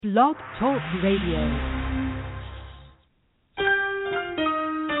Blog Talk Radio.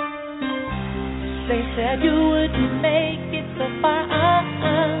 They said you wouldn't make it so far,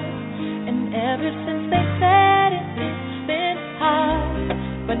 and ever since they said it, it's been hard.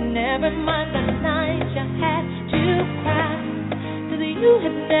 But never mind the night you had to cry, 'cause you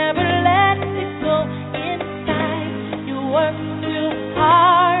had never let it go inside. You worked too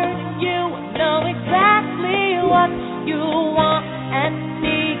hard, and you know exactly what you want and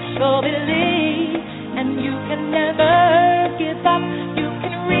need. So believe, and you can never give up. You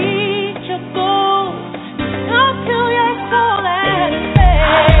can reach your goal. Go till your soul and say,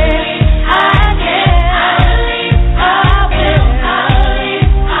 I can. I believe, I will. I believe,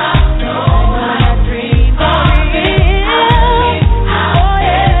 I know my dream of real. Oh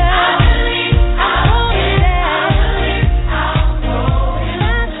yeah. I believe, I believe, I know.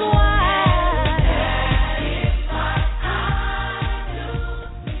 That's why.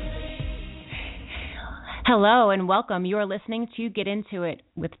 Hello and welcome. You're listening to Get Into It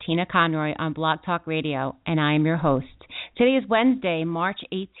with Tina Conroy on Blog Talk Radio, and I am your host. Today is Wednesday, March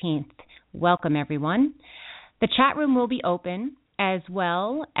 18th. Welcome, everyone. The chat room will be open, as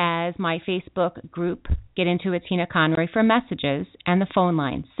well as my Facebook group, Get Into It Tina Conroy, for messages and the phone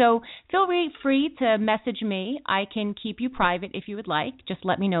line. So feel free to message me. I can keep you private if you would like. Just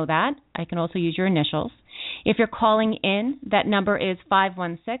let me know that. I can also use your initials. If you're calling in, that number is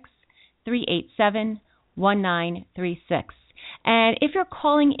 516-387-1936. And if you're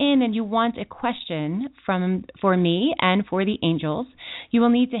calling in and you want a question for me and for the angels, you will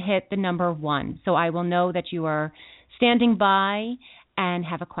need to hit the number 1. So I will know that you are standing by and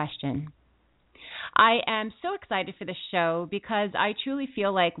have a question. I am so excited for this show because I truly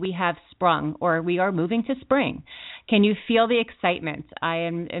feel like we have sprung, or we are moving to spring. Can you feel the excitement? I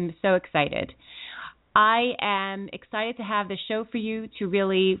am so excited. I am excited to have the show for you, to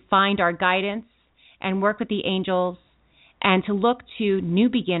really find our guidance and work with the angels, and to look to new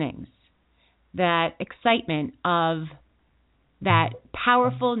beginnings, that excitement of that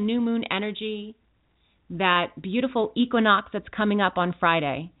powerful new moon energy, that beautiful equinox that's coming up on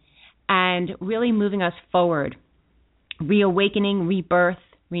Friday, and really moving us forward, reawakening, rebirth,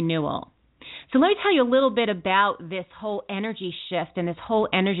 renewal. So let me tell you a little bit about this whole energy shift and this whole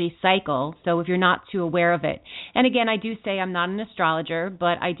energy cycle, so if you're not too aware of it. And again, I do say I'm not an astrologer,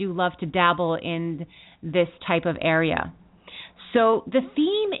 but I do love to dabble in this type of area. So the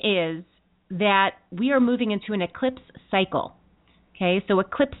theme is that we are moving into an eclipse cycle. Okay, so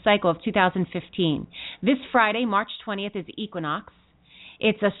eclipse cycle of 2015. This Friday, March 20th, is the equinox.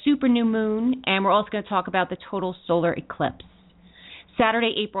 It's a super new moon, and we're also going to talk about the total solar eclipse.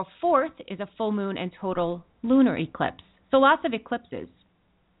 Saturday, April 4th, is a full moon and total lunar eclipse. So lots of eclipses.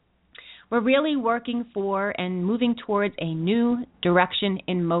 We're really working for and moving towards a new direction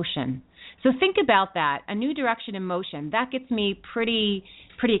in motion. So think about that, a new direction in motion. That gets me pretty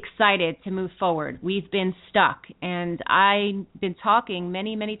excited to move forward. We've been stuck, and I've been talking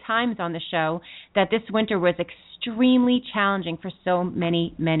many, many times on the show that this winter was extremely challenging for so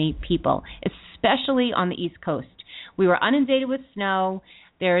many, many people, especially on the East Coast. We were inundated with snow.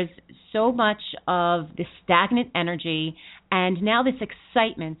 There's so much of this stagnant energy, and now this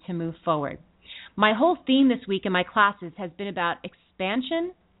excitement to move forward. My whole theme this week in my classes has been about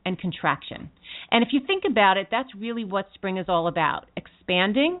expansion and contraction. And if you think about it, that's really what spring is all about: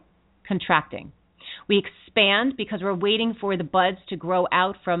 expanding, contracting. We expand because we're waiting for the buds to grow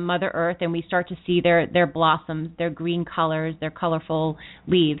out from Mother Earth, and we start to see their blossoms, their green colors, their colorful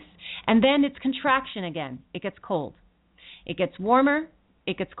leaves. And then it's contraction again. It gets cold. It gets warmer.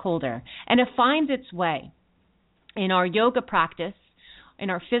 It gets colder. And it finds its way. In our yoga practice,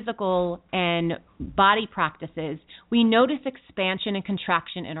 in our physical and body practices, we notice expansion and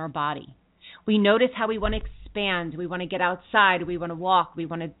contraction in our body. We notice how we want to expand. We want to get outside. We want to walk. We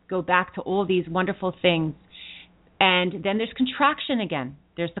want to go back to all these wonderful things. And then there's contraction again.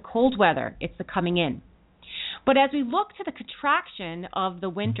 There's the cold weather. It's the coming in. But as we look to the contraction of the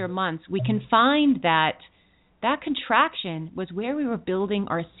winter months, we can find that contraction was where we were building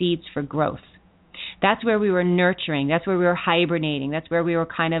our seeds for growth. That's where we were nurturing. That's where we were hibernating. That's where we were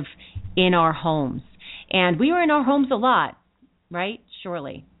kind of in our homes. And we were in our homes a lot, right?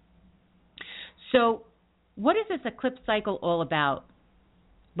 Surely. So what is this eclipse cycle all about?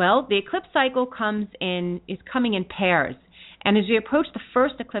 Well, the eclipse cycle is coming in pairs. And as we approach the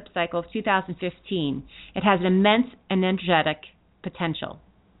first eclipse cycle of 2015, it has an immense energetic potential.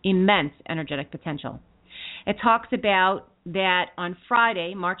 Immense energetic potential. It talks about that on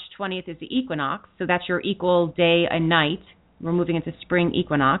Friday, March 20th, is the equinox. So that's your equal day and night. We're moving into spring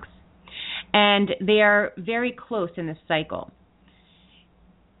equinox. And they are very close in this cycle.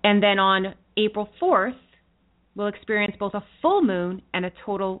 And then on April 4th, we'll experience both a full moon and a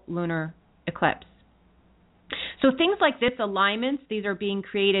total lunar eclipse. So things like this, alignments, these are being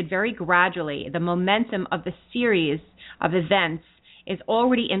created very gradually. The momentum of the series of events is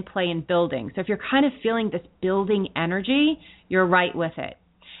already in play and building. So if you're kind of feeling this building energy, you're right with it.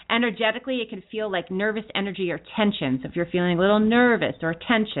 Energetically, it can feel like nervous energy or tension. So if you're feeling a little nervous or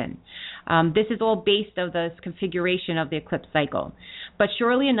tension, this is all based on this configuration of the eclipse cycle. But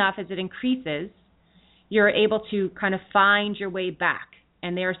surely enough, as it increases, you're able to kind of find your way back.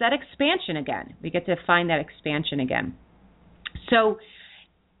 And there's that expansion again. We get to find that expansion again. So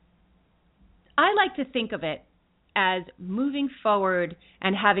I like to think of it as moving forward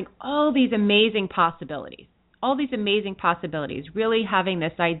and having all these amazing possibilities, really having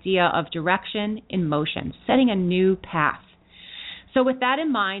this idea of direction in motion, setting a new path. So with that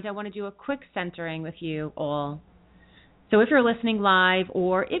in mind, I want to do a quick centering with you all. So if you're listening live,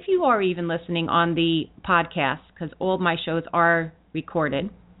 or if you are even listening on the podcast, because all of my shows are recorded,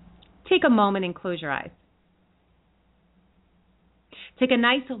 take a moment and close your eyes. Take a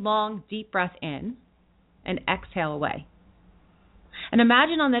nice, long, deep breath in and exhale away. And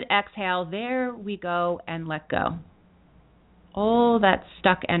imagine on that exhale, there we go, and let go. All that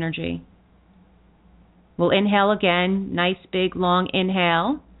stuck energy. We'll inhale again, nice, big, long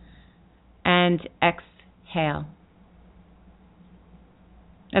inhale, and exhale.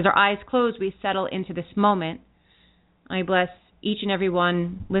 As our eyes close, we settle into this moment. I bless each and every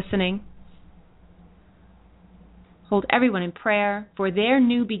one listening. Hold everyone in prayer for their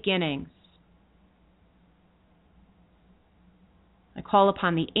new beginnings. I call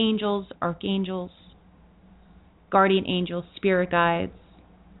upon the angels, archangels, guardian angels, spirit guides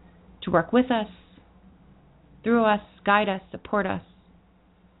to work with us, through us, guide us, support us.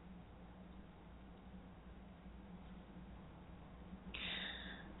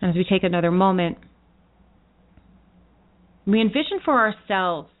 As we take another moment, we envision for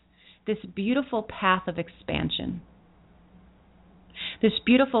ourselves this beautiful path of expansion, this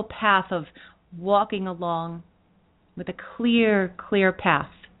beautiful path of walking along with a clear, clear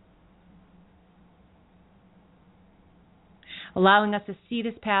path, allowing us to see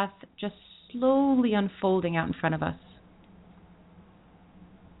this path just slowly unfolding out in front of us,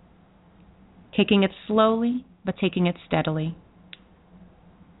 taking it slowly, but taking it steadily.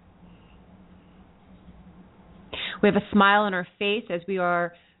 We have a smile on our face as we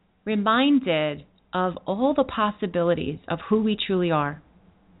are reminded of all the possibilities of who we truly are.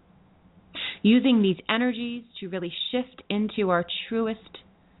 Using these energies to really shift into our truest,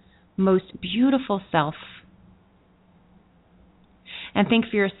 most beautiful self. And think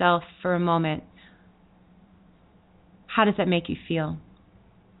for yourself for a moment, how does that make you feel?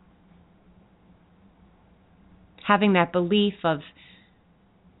 Having that belief of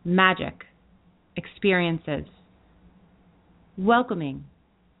magic, experiences, welcoming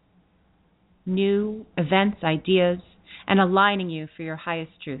new events, ideas, and aligning you for your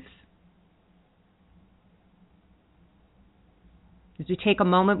highest truth. As we take a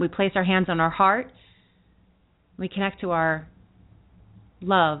moment, we place our hands on our heart. We connect to our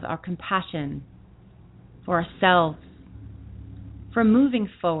love, our compassion for ourselves, for moving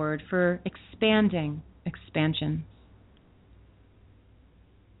forward, for expanding, expansion.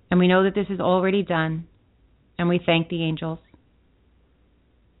 And we know that this is already done, and we thank the angels.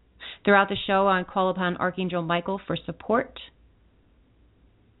 Throughout the show, I call upon Archangel Michael for support,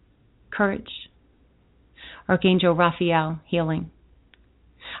 courage, Archangel Raphael, healing.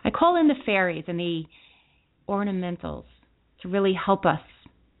 I call in the fairies and the ornamentals to really help us.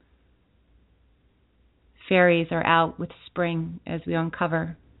 Fairies are out with spring as we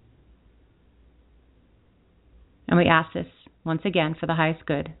uncover. And we ask this once again for the highest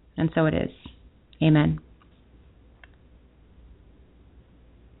good, and so it is. Amen.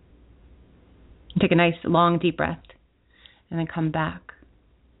 Take a nice long deep breath and then come back.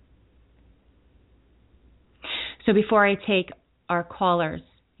 So before I take our callers,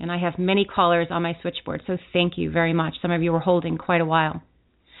 and I have many callers on my switchboard, so thank you very much. Some of you were holding quite a while.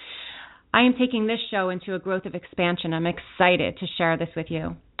 I am taking this show into a growth of expansion. I'm excited to share this with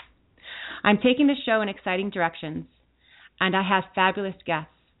you. I'm taking the show in exciting directions, and I have fabulous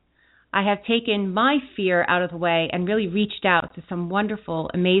guests. I have taken my fear out of the way and really reached out to some wonderful,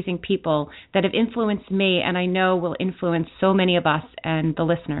 amazing people that have influenced me and I know will influence so many of us and the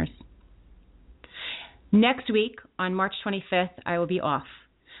listeners. Next week, on March 25th, I will be off.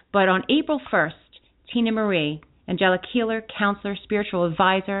 But on April 1st, Tina Marie, angelic healer, counselor, spiritual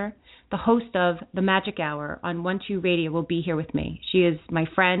advisor, the host of The Magic Hour on 1-2 Radio will be here with me. She is my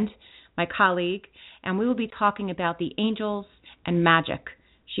friend, my colleague, and we will be talking about the angels and magic.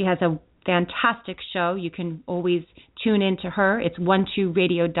 She has a fantastic show. You can always tune in to her. It's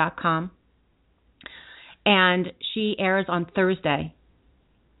 12radio.com. And she airs on Thursday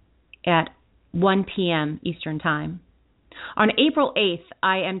at 1 p.m. Eastern Time. On April 8th,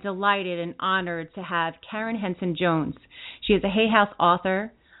 I am delighted and honored to have Karen Henson Jones. She is a Hay House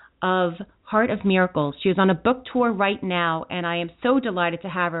author of Heart of Miracles. She is on a book tour right now, and I am so delighted to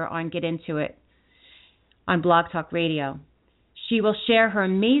have her on Get Into It on Blog Talk Radio. She will share her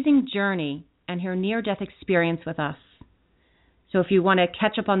amazing journey and her near-death experience with us. So if you want to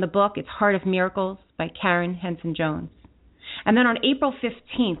catch up on the book, it's Heart of Miracles by Karen Henson Jones. And then on April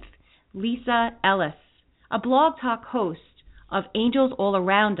 15th, Lisa Ellis, a Blog Talk host of Angels All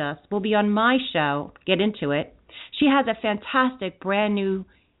Around Us, will be on my show, Get Into It. She has a fantastic brand new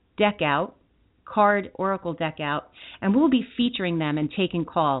deck out, card oracle deck out, and we'll be featuring them and taking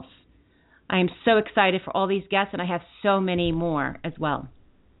calls. I am so excited for all these guests, and I have so many more as well.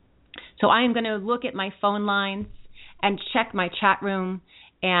 So I am going to look at my phone lines and check my chat room.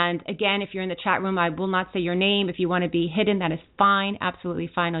 And again, if you're in the chat room, I will not say your name. If you want to be hidden, that is fine, absolutely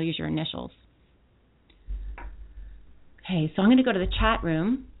fine. I'll use your initials. Okay, so I'm going to go to the chat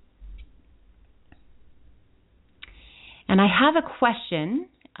room. And I have a question,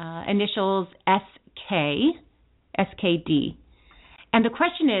 initials SKD. And the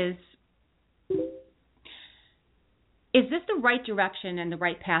question is this the right direction and the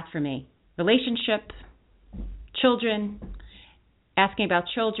right path for me? Relationship, children, asking about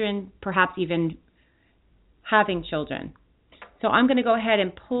children, perhaps even having children. So I'm going to go ahead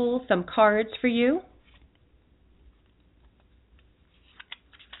and pull some cards for you.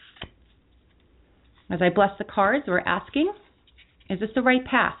 As I bless the cards, we're asking, is this the right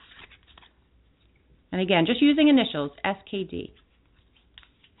path? And again, just using initials, SKD.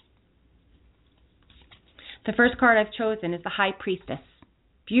 The first card I've chosen is the High Priestess.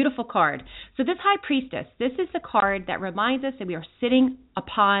 Beautiful card. So this High Priestess, this is the card that reminds us that we are sitting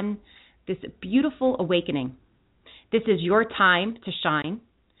upon this beautiful awakening. This is your time to shine,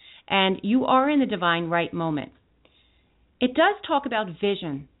 and you are in the divine right moment. It does talk about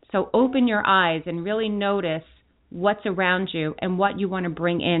vision, so open your eyes and really notice what's around you and what you want to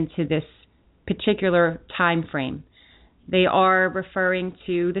bring into this particular time frame. They are referring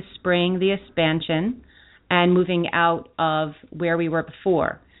to the spring, the expansion, and moving out of where we were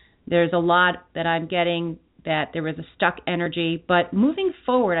before. There's a lot that I'm getting that there was a stuck energy, but moving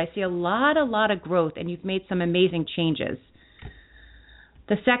forward, I see a lot of growth, and you've made some amazing changes.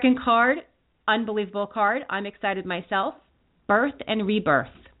 The second card, unbelievable card, I'm excited myself, Birth and Rebirth.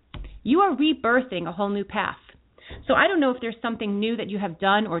 You are rebirthing a whole new path. So I don't know if there's something new that you have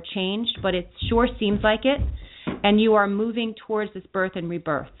done or changed, but it sure seems like it, and you are moving towards this birth and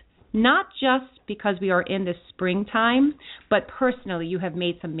rebirth. Not just because we are in this springtime, but personally you have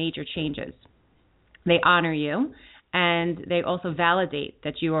made some major changes. They honor you, and they also validate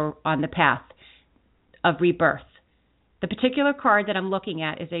that you are on the path of rebirth. The particular card that I'm looking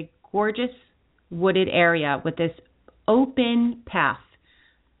at is a gorgeous wooded area with this open path.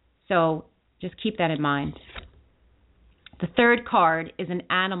 So just keep that in mind. The third card is an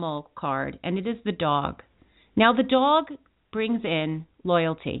animal card, and it is the dog. Now the dog brings in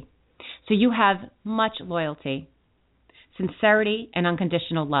loyalty. So you have much loyalty, sincerity, and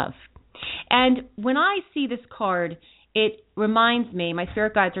unconditional love. And when I see this card, it reminds me, my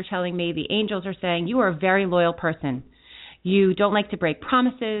spirit guides are telling me, the angels are saying, you are a very loyal person. You don't like to break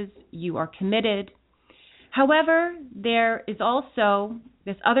promises. You are committed. However, there is also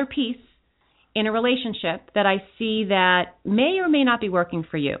this other piece in a relationship that I see that may or may not be working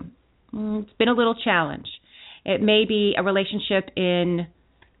for you. It's been a little challenge. It may be a relationship in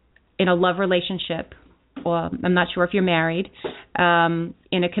a love relationship, or I'm not sure if you're married,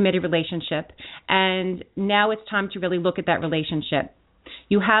 in a committed relationship, and now it's time to really look at that relationship.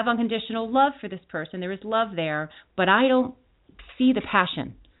 You have unconditional love for this person. There is love there, but I don't see the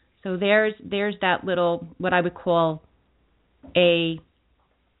passion. So there's that little, what I would call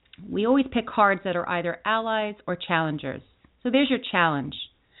we always pick cards that are either allies or challengers. So there's your challenge.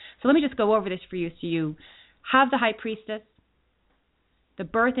 So let me just go over this for you. So you have the High Priestess, the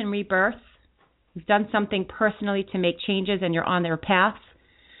birth and rebirth. You've done something personally to make changes and you're on their path.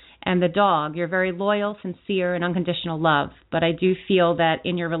 And the dog, you're very loyal, sincere, and unconditional love. But I do feel that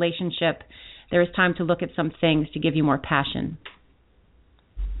in your relationship, there is time to look at some things to give you more passion.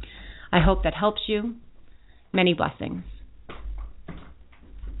 I hope that helps you. Many blessings.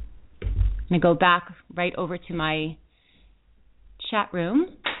 I'm going to go back right over to my chat room.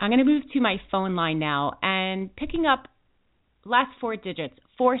 I'm going to move to my phone line now and picking up last four digits,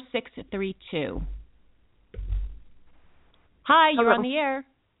 4632. Hi, you're Hello. on the air.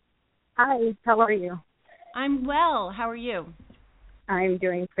 Hi, how are you? I'm well. How are you? I'm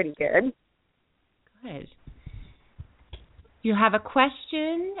doing pretty good. Good. You have a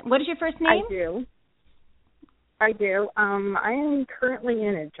question? What is your first name? I do. I am currently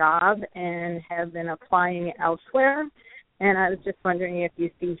in a job and have been applying elsewhere, and I was just wondering if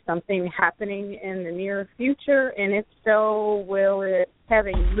you see something happening in the near future, and if so, will it have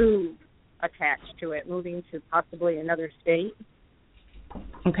a move attached to it, moving to possibly another state?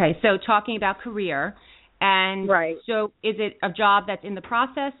 Okay, so talking about career, and right. So is it a job that's in the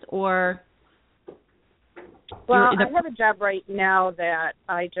process, or? Well, I have a job right now that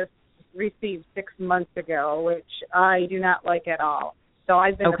I just received 6 months ago, which I do not like at all. So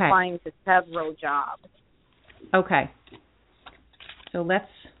I've been applying to several jobs. Okay. So let's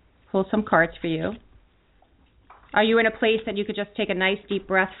pull some cards for you. Are you in a place that you could just take a nice deep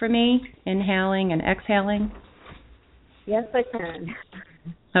breath for me, inhaling and exhaling? Yes, I can.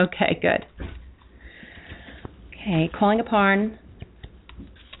 Okay, good. Okay, calling upon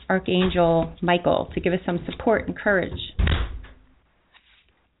Archangel Michael to give us some support and courage.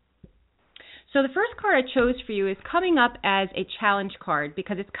 So the first card I chose for you is coming up as a challenge card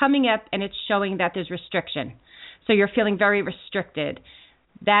because it's coming up and it's showing that there's restriction. So you're feeling very restricted.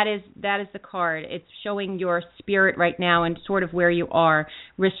 That is the card. It's showing your spirit right now and sort of where you are.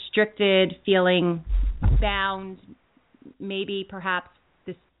 Restricted, feeling bound. Maybe perhaps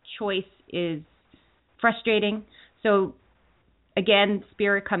this choice is frustrating. So again,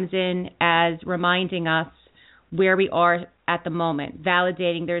 spirit comes in as reminding us where we are at the moment,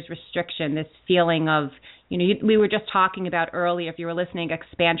 validating there's restriction, this feeling of, we were just talking about earlier, if you were listening,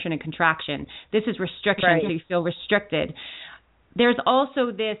 expansion and contraction. This is restriction, right. So you feel restricted. There's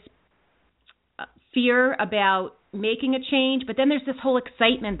also this fear about making a change, but then there's this whole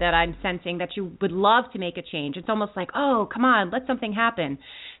excitement that I'm sensing that you would love to make a change. It's almost like, oh, come on, let something happen.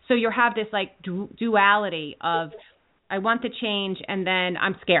 So you have this like duality of, I want to change, and then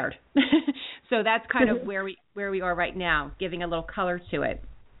I'm scared. So that's kind of where we are right now, giving a little color to it.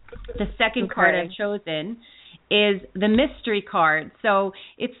 The second card I've chosen is the mystery card. So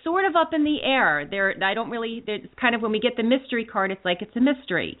it's sort of up in the air. It's kind of when we get the mystery card, it's like it's a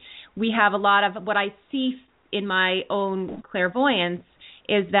mystery. We have a lot of what I see in my own clairvoyance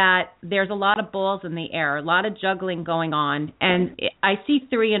is that there's a lot of balls in the air, a lot of juggling going on. And I see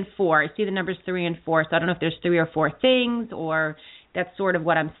 3 and 4. I see the numbers 3 and 4. So I don't know if there's 3 or 4 things, or that's sort of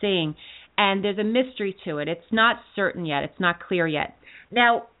what I'm seeing. And there's a mystery to it. It's not certain yet. It's not clear yet.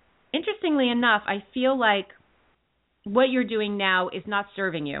 Now, interestingly enough, I feel like what you're doing now is not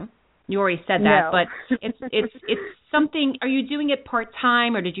serving you. You already said that, but it's something. Are you doing it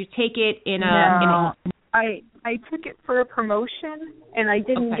part-time, or did you take it in a... No. I took it for a promotion, and I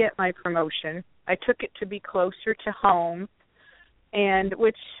didn't get my promotion. I took it to be closer to home, and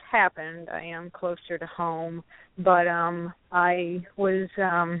which happened. I am closer to home, but I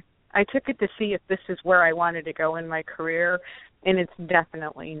took it to see if this is where I wanted to go in my career, and it's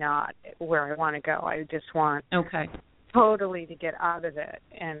definitely not where I want to go. I just want totally to get out of it,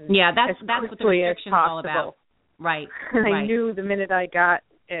 and that's what the restriction is all about. Right. And I knew the minute I got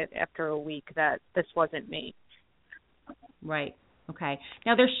it after a week that this wasn't me. Right. Okay.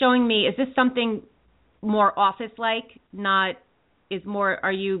 Now they're showing me, is this something more office-like? You're not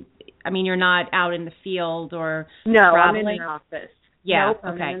out in the field or traveling? I'm in an office. Yeah,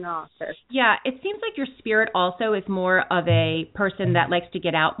 I'm in an office. Yeah, it seems like your spirit also is more of a person that likes to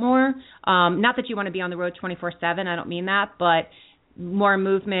get out more. Not that you want to be on the road 24/7, I don't mean that, but more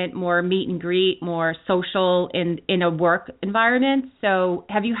movement, more meet and greet, more social in a work environment. So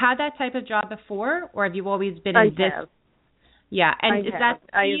have you had that type of job before, or have you always been in this? Have. Yeah, and does that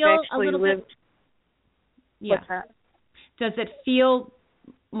feel a little bit? Yeah. What's that? Does it feel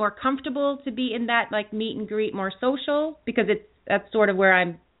more comfortable to be in that like meet and greet, more social? Because that's sort of where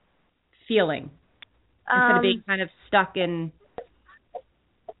I'm feeling instead of being kind of stuck in.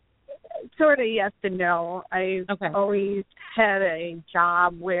 Sort of yes and no. I've always had a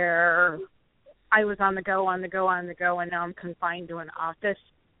job where I was on the go, and now I'm confined to an office,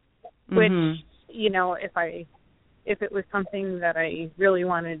 which, if it was something that I really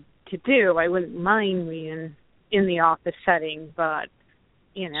wanted to do, I wouldn't mind being in the office setting, but,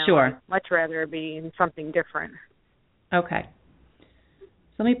 I'd much rather be in something different. Okay.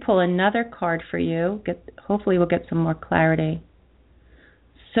 So let me pull another card for you. Hopefully we'll get some more clarity.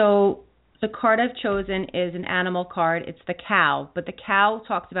 So the card I've chosen is an animal card. It's the cow, but the cow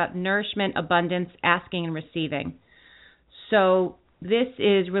talks about nourishment, abundance, asking and receiving. So this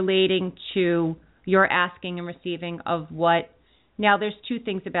is relating to your asking and receiving of what. Now there's 2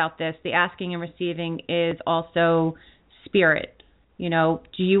 things about this. The asking and receiving is also spirit.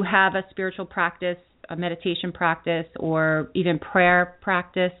 Do you have a spiritual practice, a meditation practice, or even prayer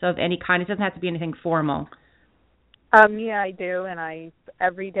practice of any kind? It doesn't have to be anything formal. Yeah, I do, and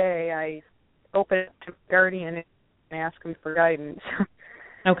every day I open it to Guardian and ask him for guidance.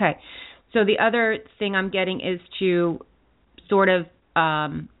 Okay. So the other thing I'm getting is to sort of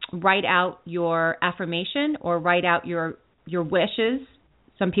write out your affirmation or write out your wishes.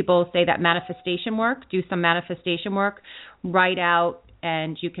 Some people say that manifestation work. Do some manifestation work. Write out,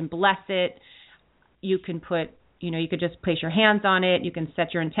 and you can bless it. You can put, you could just place your hands on it. You can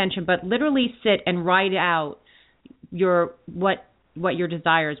set your intention, but literally sit and write out what your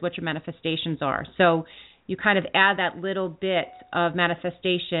desires, what your manifestations are. So you kind of add that little bit of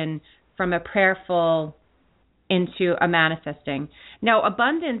manifestation from a prayerful into a manifesting. Now,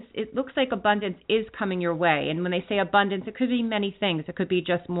 abundance, it looks like abundance is coming your way. And when they say abundance, it could be many things. It could be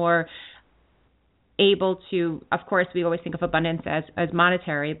just more able to, of course, we always think of abundance as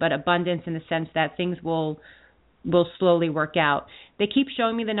monetary, but abundance in the sense that things will slowly work out. They keep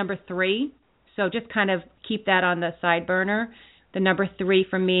showing me the number 3, so just kind of keep that on the side burner. The number 3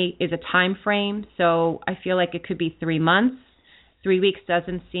 for me is a time frame, so I feel like it could be 3 months. 3 weeks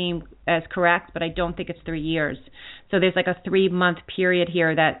doesn't seem as correct, but I don't think it's 3 years. So there's like a 3-month period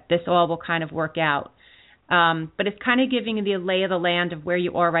here that this all will kind of work out. But it's kind of giving you the lay of the land of where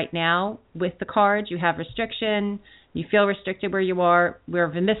you are right now with the cards. You have restriction. You feel restricted where you are. We're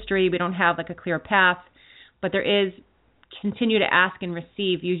of a mystery. We don't have like a clear path. But there is, continue to ask and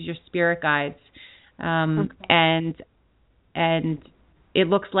receive. Use your spirit guides. Okay. And it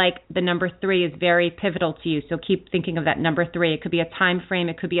looks like the number 3 is very pivotal to you. So keep thinking of that number 3. It could be a time frame.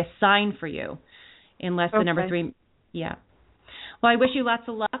 It could be a sign for you. Unless the number 3, yeah. Well, I wish you lots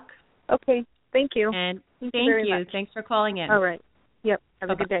of luck. Okay. Thank you. And thank you. Much. Thanks for calling in. All right. Yep. Have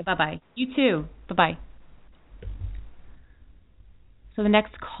a good day. Bye-bye. You too. Bye-bye. So the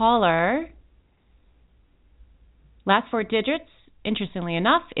next caller, last 4 digits, interestingly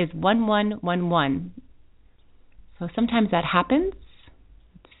enough, is 1111. So sometimes that happens.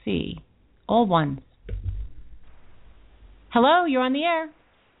 Let's see. All ones. Hello, you're on the air.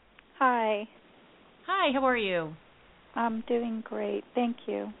 Hi. Hi, how are you? I'm doing great. Thank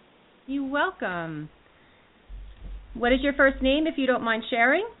you. You're welcome. What is your first name, if you don't mind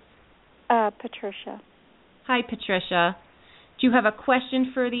sharing? Patricia. Hi, Patricia. Do you have a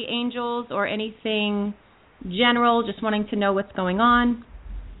question for the angels or anything general, just wanting to know what's going on?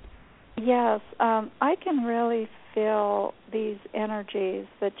 Yes. I can really feel these energies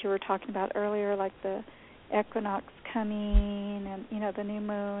that you were talking about earlier, like the equinox coming and, the new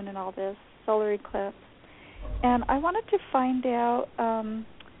moon and all this, solar eclipse. And I wanted to find out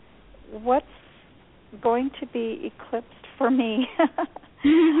what's going to be eclipsed for me.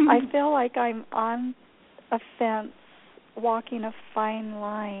 I feel like I'm on a fence walking a fine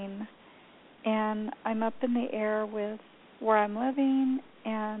line, and I'm up in the air with where I'm living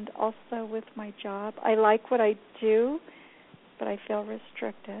and also with my job. I like what I do, but I feel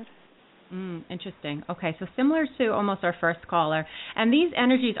restricted. Interesting. Okay, so similar to almost our first caller. And these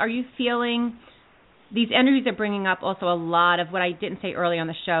energies, are you feeling... These energies are bringing up also a lot of what I didn't say earlier on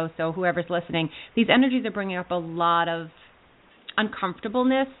the show, so whoever's listening, these energies are bringing up a lot of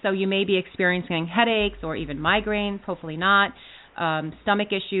uncomfortableness, so you may be experiencing headaches or even migraines, hopefully not, stomach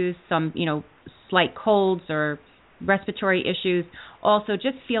issues, some, slight colds or respiratory issues, also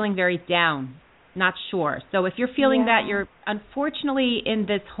just feeling very down, not sure. So if you're feeling that, you're unfortunately in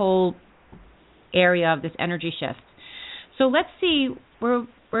this whole area of this energy shift. So let's see,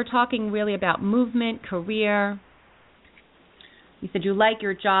 we're talking really about movement, career. You said you like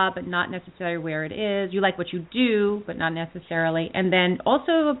your job, but not necessarily where it is. You like what you do, but not necessarily. And then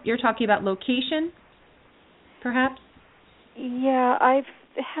also you're talking about location, perhaps? Yeah, I've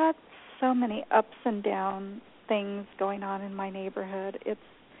had so many ups and down things going on in my neighborhood. It's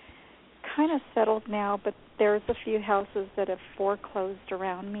kind of settled now, but there's a few houses that have foreclosed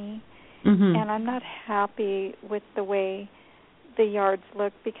around me. Mm-hmm. And I'm not happy with the way the yards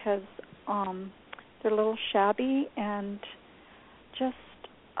look because they're a little shabby and just,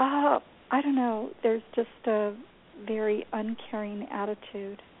 I don't know, there's just a very uncaring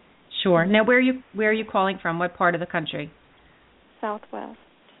attitude. Sure. Now, where are you calling from? What part of the country? Southwest.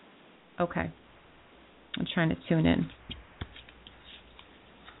 Okay. I'm trying to tune in.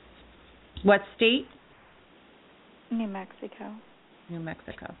 What state? New Mexico. New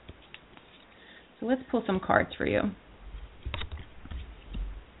Mexico. So let's pull some cards for you.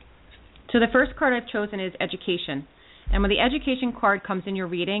 So the first card I've chosen is education. And when the education card comes in your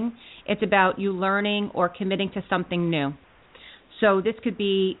reading, it's about you learning or committing to something new. So this could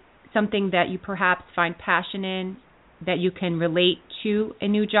be something that you perhaps find passion in, that you can relate to a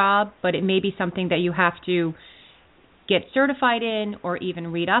new job, but it may be something that you have to get certified in or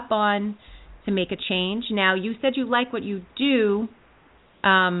even read up on to make a change. Now, you said you like what you do,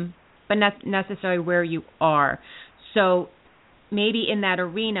 but not necessarily where you are. So maybe in that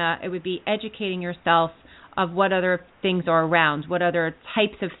arena, it would be educating yourself of what other things are around, what other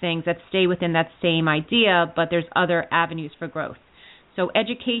types of things that stay within that same idea, but there's other avenues for growth. So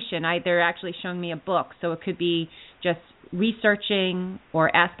education, they're actually showing me a book, so it could be just researching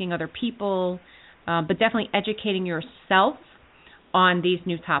or asking other people, but definitely educating yourself on these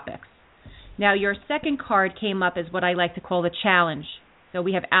new topics. Now, your second card came up as what I like to call the challenge. So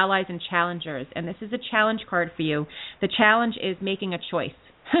we have allies and challengers, and this is a challenge card for you. The challenge is making a choice,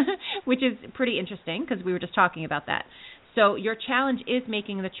 which is pretty interesting because we were just talking about that. So your challenge is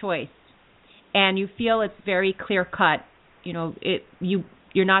making the choice, and you feel it's very clear-cut. You know,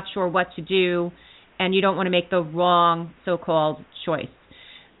 you're not sure what to do, and you don't want to make the wrong so-called choice.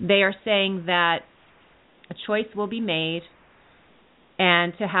 They are saying that a choice will be made,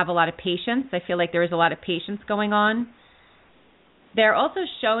 and to have a lot of patience. I feel like there is a lot of patience going on. They're also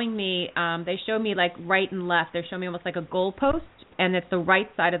showing me, they show me like right and left. They're showing me almost like a goalpost, and it's the right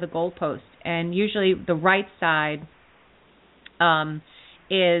side of the goalpost. And usually the right side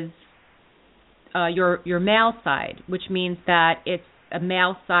is your male side, which means that it's a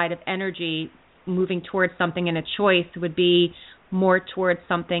male side of energy moving towards something, and a choice would be more towards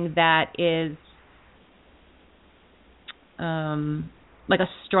something that is like a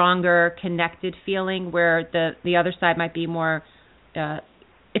stronger connected feeling, where the other side might be more,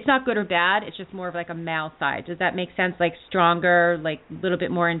 it's not good or bad, it's just more of like a male side. Does that make sense? Like stronger, like a little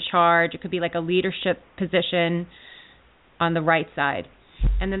bit more in charge. It could be like a leadership position on the right side.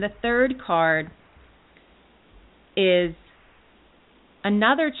 And then the third card is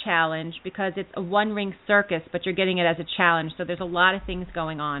another challenge, because it's a one-ring circus, but you're getting it as a challenge. So there's a lot of things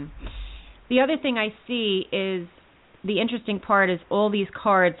going on. The other thing I see is, the interesting part is all these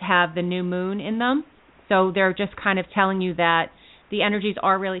cards have the new moon in them. So they're just kind of telling you that the energies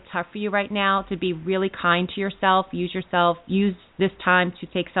are really tough for you right now, to be really kind to yourself, use this time to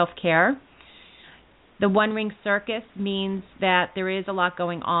take self-care. The one-ring circus means that there is a lot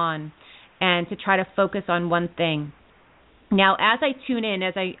going on, and to try to focus on one thing. Now, as I tune in,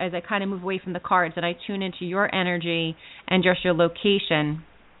 as I kind of move away from the cards, and I tune into your energy and just your location,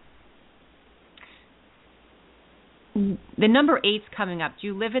 the number 8's coming up. Do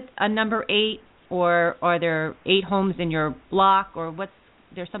you live at a number 8, or are there 8 homes in your block, or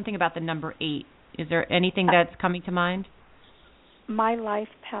there's something about the number 8? Is there anything that's coming to mind? My life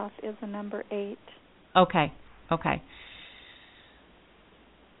path is a number 8. Okay.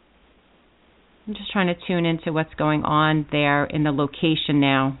 I'm just trying to tune into what's going on there in the location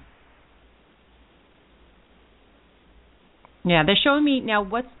now. Yeah, they're showing me now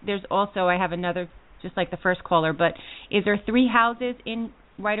there's also, I have another, just like the first caller, but is there 3 houses in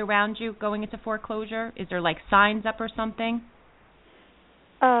right around you going into foreclosure? Is there like signs up or something?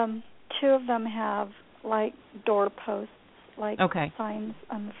 2 of them have like doorposts, like signs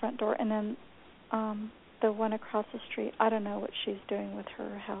on the front door, and then the one across the street, I don't know what she's doing with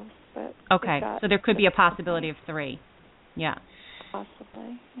her house, but so there could be a possibility of 3. Yeah.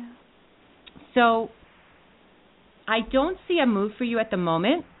 Possibly, yeah. So I don't see a move for you at the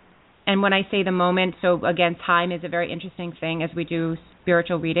moment. And when I say the moment, so again, time is a very interesting thing as we do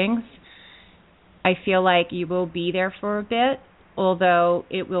spiritual readings. I feel like you will be there for a bit, although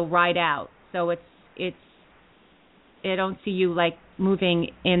it will ride out. So I don't see you like moving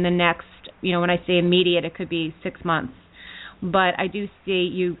in the next, when I say immediate, it could be 6 months. But I do see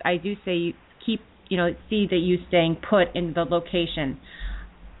you keep, see that you staying put in the location.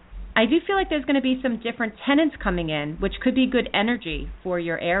 I do feel like there's going to be some different tenants coming in, which could be good energy for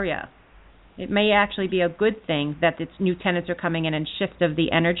your area. It may actually be a good thing that its new tenants are coming in and shift of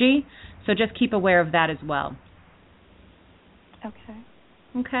the energy. So just keep aware of that as well.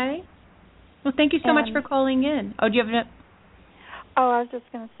 Okay. Well, thank you so much for calling in. Oh, do you have I was just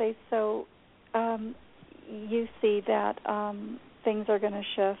going to say, so you see that things are going to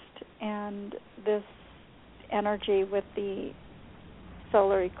shift, and this energy with the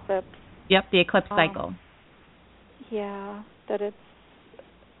solar eclipse. Yep, the eclipse cycle. Yeah, that it's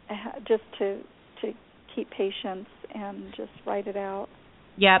just to keep patience and just write it out.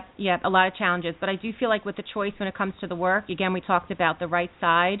 Yep, a lot of challenges. But I do feel like with the choice when it comes to the work, again, we talked about the right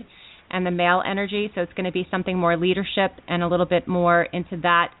side and the male energy, so it's going to be something more leadership and a little bit more into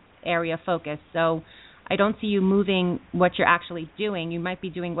that area focus. So I don't see you moving what you're actually doing. You might be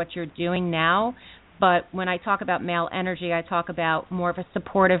doing what you're doing now, But when I talk about male energy, I talk about more of a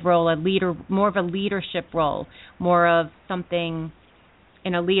supportive role, a leader, more of a leadership role, more of something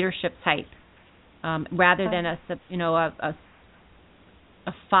in a leadership type, rather than a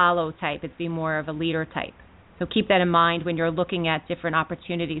follow type. It'd be more of a leader type. So keep that in mind when you're looking at different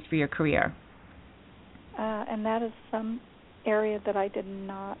opportunities for your career. And that is some area that I did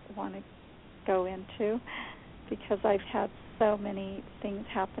not want to go into because I've had so many things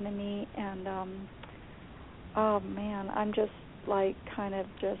happen to me, and oh man, I'm just like kind of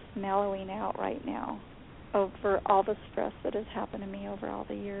just mellowing out right now over all the stress that has happened to me over all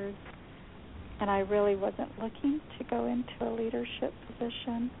the years. And I really wasn't looking to go into a leadership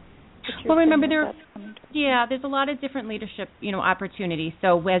position. Well, remember there's a lot of different leadership, opportunities.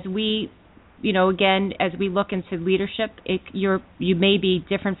 So as we, again, as we look into leadership, you may be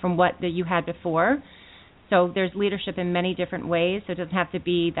different from what that you had before. So there's leadership in many different ways. So it doesn't have to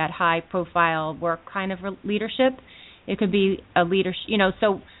be that high-profile work kind of leadership. It could be a leadership,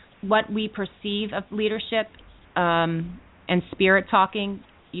 so what we perceive of leadership and spirit talking,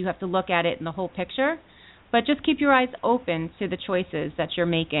 you have to look at it in the whole picture. But just keep your eyes open to the choices that you're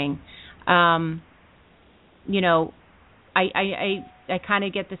making. I kind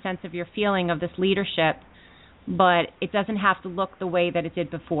of get the sense of your feeling of this leadership, but it doesn't have to look the way that it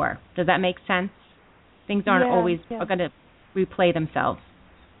did before. Does that make sense? Things aren't always going to replay themselves.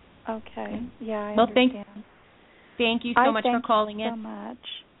 Okay. Yeah, I understand. Thank you so much for calling in. So much.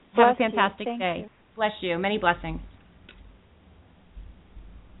 Have a fantastic day. Bless you. Many blessings.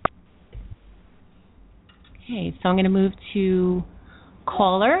 Okay, so I'm going to move to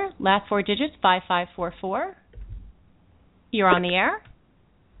caller, last four digits, 5544. You're on the air.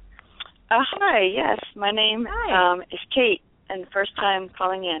 Hi, yes. My name is Kate, and first time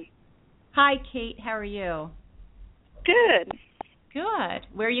calling in. Hi, Kate. How are you? Good. Good.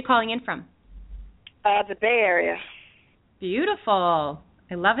 Where are you calling in from? The Bay Area. Beautiful.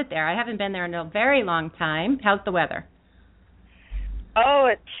 I love it there. I haven't been there in a very long time. How's the weather? Oh,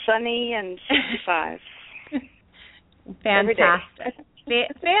 it's sunny and 65. Fantastic.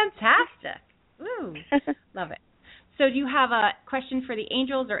 Fantastic. Ooh, love it. So do you have a question for the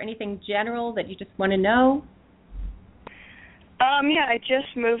angels or anything general that you just want to know? Yeah, I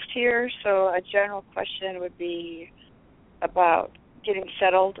just moved here, so a general question would be about getting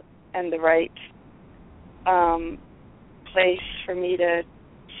settled and the right place for me to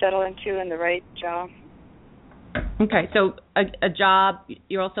settle into and the right job. Okay, so a job,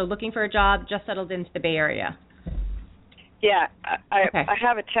 you're also looking for a job, just settled into the Bay Area. Yeah, I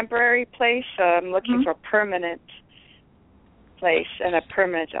have a temporary place. I'm looking for a permanent place and a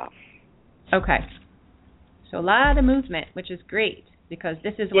permanent job. Okay. So a lot of movement, which is great, because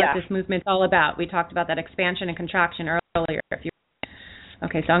this is what this movement's all about. We talked about that expansion and contraction earlier.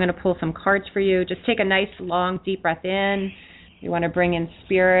 Okay, so I'm going to pull some cards for you. Just take a nice, long, deep breath in. You want to bring in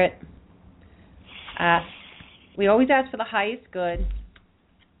spirit. We always ask for the highest good.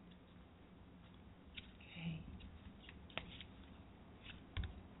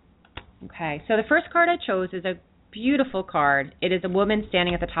 Okay, so the first card I chose is a beautiful card. It is a woman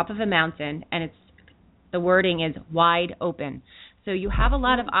standing at the top of a mountain, and the wording is wide open. So you have a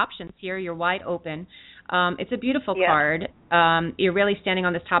lot of options here. You're wide open. It's a beautiful card. You're really standing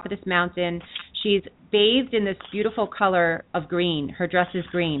on the top of this mountain. She's bathed in this beautiful color of green. Her dress is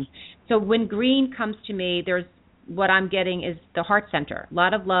green. So when green comes to me, what I'm getting is the heart center. A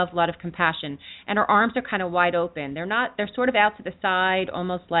lot of love, a lot of compassion. And her arms are kind of wide open. They're sort of out to the side,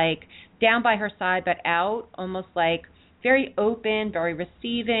 almost like down by her side, but out, almost like very open, very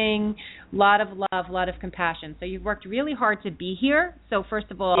receiving, a lot of love, a lot of compassion. So you've worked really hard to be here. So first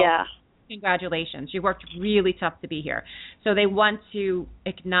of all, congratulations. You worked really tough to be here. So they want to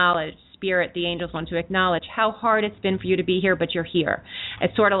acknowledge, Spirit, the angels want to acknowledge how hard it's been for you to be here, but you're here.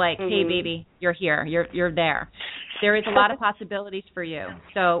 It's sort of like, hey, baby, you're here. You're there. There is a lot of possibilities for you.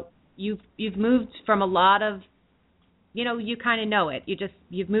 So you've moved from a lot of, you kind of know it.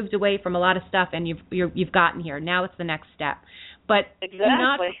 You've moved away from a lot of stuff, and you've gotten here. Now it's the next step. But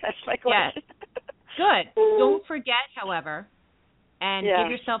exactly, that's my question. Good. Don't forget, however, and give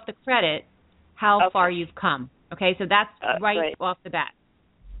yourself the credit how far you've come. Okay, so that's right off the bat.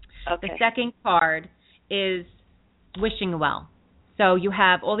 Okay. The second card is wishing well. So you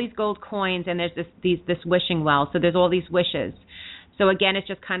have all these gold coins, and there's this wishing well. So there's all these wishes. So again, it's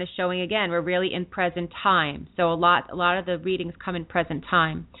just kind of showing again we're really in present time. So a lot of the readings come in present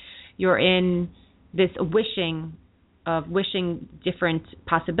time. You're in this wishing different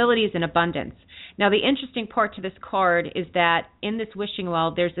possibilities and abundance. Now the interesting part to this card is that in this wishing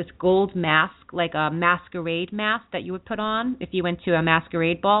well, there's this gold mask, like a masquerade mask that you would put on if you went to a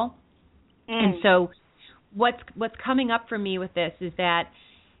masquerade ball. And so what's coming up for me with this is that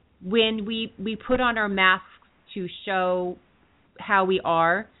when we put on our masks to show how we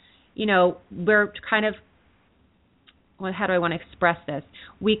are, we're kind of, how do I want to express this?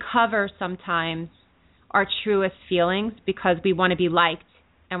 We cover sometimes our truest feelings because we want to be liked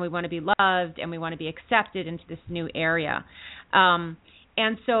and we want to be loved and we want to be accepted into this new area.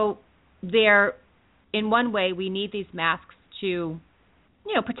 And so in one way, we need these masks to,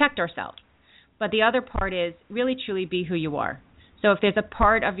 protect ourselves. But the other part is really truly be who you are. So if there's a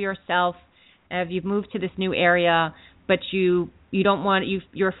part of yourself, if you've moved to this new area, but you don't want,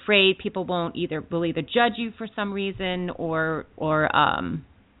 you're afraid people will either judge you for some reason or I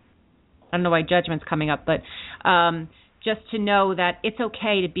don't know why judgment's coming up, but just to know that it's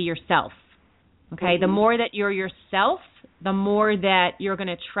okay to be yourself. Okay, mm-hmm. The more that you're yourself, the more that you're going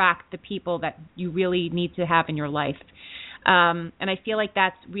to attract the people that you really need to have in your life. And I feel like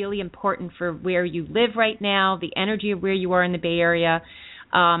that's really important for where you live right now, the energy of where you are in the Bay Area.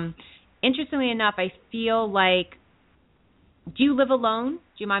 Interestingly enough, I feel like, do you live alone?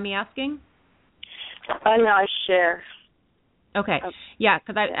 Do you mind me asking? No, I share. Okay. Yeah,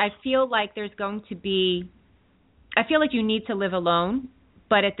 because I feel like there's going to be, I feel like you need to live alone,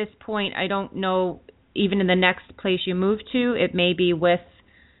 but at this point, I don't know, even in the next place you move to, it may be with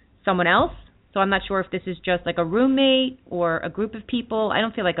someone else. So I'm not sure if this is just like a roommate or a group of people. I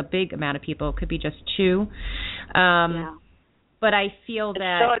don't feel like a big amount of people. It could be just two. But I feel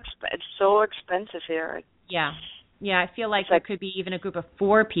that it's so expensive here. Yeah. I feel like there could be even a group of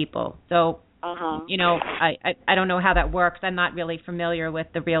 4 people. So, I don't know how that works. I'm not really familiar with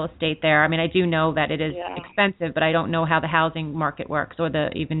the real estate there. I mean, I do know that it is expensive, but I don't know how the housing market works or the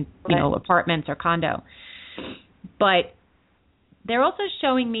even, apartments or condo. But they're also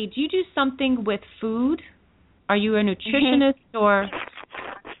showing me, do you do something with food? Are you a nutritionist or?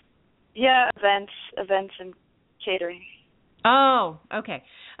 Yeah, events and catering. Oh, okay.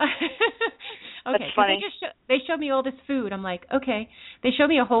 Okay, that's funny. They showed me all this food. I'm like, okay. They showed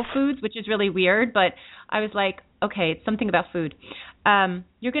me a Whole Foods, which is really weird, but I was like, okay, it's something about food.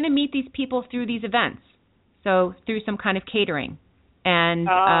 You're going to meet these people through these events, so through some kind of catering, and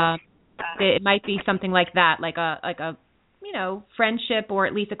it might be something like that, like a friendship or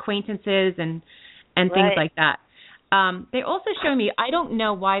at least acquaintances and things like that. They also show me, I don't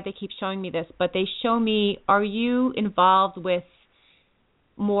know why they keep showing me this, but they show me, are you involved with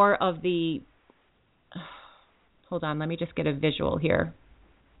more of the, hold on, let me just get a visual here.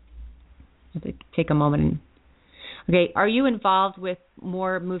 Take a moment. Okay, are you involved with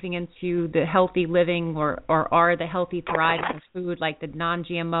more moving into the healthy living or are the healthy thriving food like the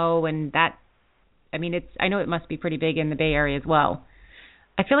non-GMO and that? I mean, I know it must be pretty big in the Bay Area as well.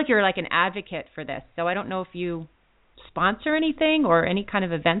 I feel like you're like an advocate for this, so I don't know if you sponsor anything or any kind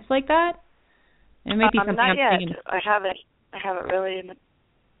of events like that. It may be something not yet. I haven't really.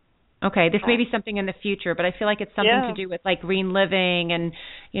 Okay, this may be something in the future, but I feel like it's something to do with like green living and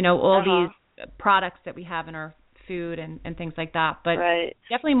all these products that we have in our food and things like that. But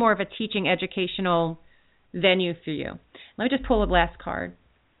definitely more of a teaching, educational venue for you. Let me just pull a last card.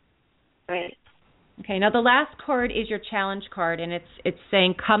 Right. Okay, now the last card is your challenge card, and it's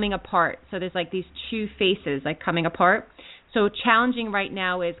saying coming apart. So there's like these 2 faces, like coming apart. So challenging right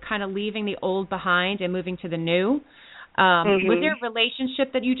now is kind of leaving the old behind and moving to the new. Was there a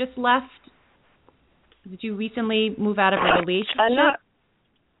relationship that you just left? Did you recently move out of a relationship?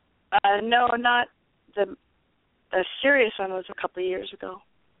 No, not the serious one was a couple of years ago.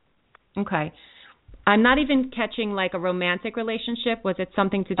 Okay. I'm not even catching like a romantic relationship. Was it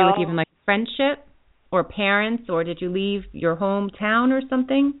something to do with even like friendship? Or parents, or did you leave your hometown or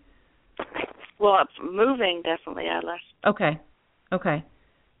something? Well, moving, definitely, I left. Okay.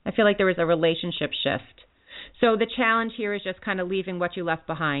 I feel like there was a relationship shift. So the challenge here is just kind of leaving what you left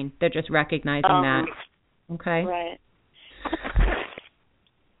behind. They're just recognizing that. Okay? Right.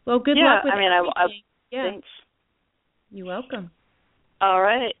 Well, good luck with everything. Thanks. You're welcome. All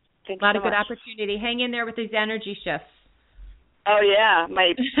right. Thanks a lot so of good much. Opportunity. Hang in there with these energy shifts. Oh, yeah.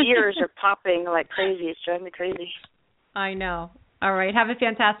 My ears are popping like crazy. It's driving me crazy. I know. All right. Have a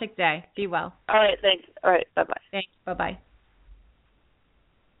fantastic day. Be well. All right. Thanks. All right. Bye-bye. Thanks. Bye-bye.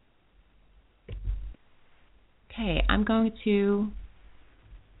 Okay. I'm going to...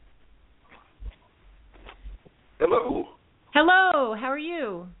 Hello. Hello. How are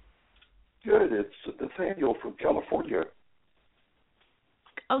you? Good. It's Nathaniel from California.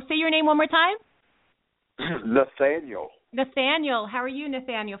 Oh, say your name one more time. Nathaniel. Nathaniel. How are you,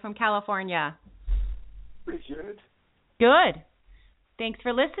 Nathaniel, from California? Pretty good. Good. Thanks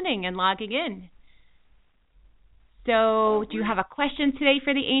for listening and logging in. So do you have a question today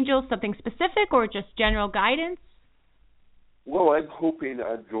for the angels, something specific or just general guidance? Well, I'm hoping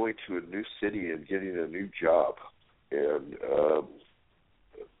I'm going to a new city and getting a new job. And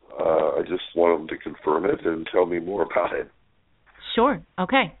I just want them to confirm it and tell me more about it. Sure.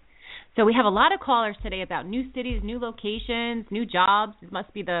 Okay. So we have a lot of callers today about new cities, new locations, new jobs. It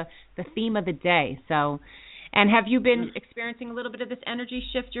must be the theme of the day. So, and have you been experiencing a little bit of this energy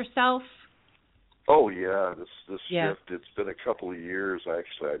shift yourself? Oh, yeah, this shift, it's been a couple of years,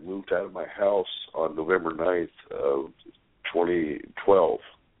 actually. I moved out of my house on November 9th of 2012.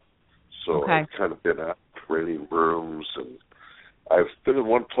 So I've kind of been out renting rooms, and I've been in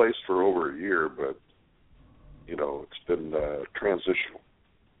one place for over a year, but, it's been transitional.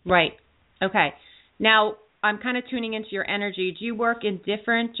 Right. Okay. Now, I'm kind of tuning into your energy. Do you work in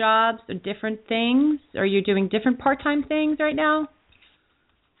different jobs or different things? Are you doing different part-time things right now?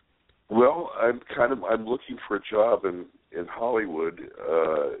 Well, I'm looking for a job in Hollywood.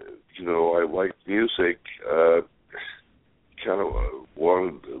 I like music. I'm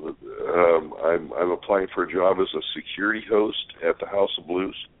applying for a job as a security host at the House of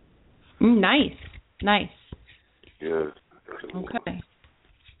Blues. Nice. Yeah. Okay.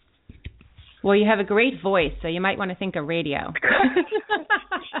 Well, you have a great voice, so you might want to think of radio.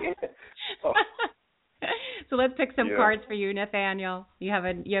 So let's pick some cards for you, Nathaniel. You have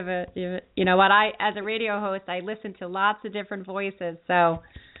what? As a radio host, I listen to lots of different voices, so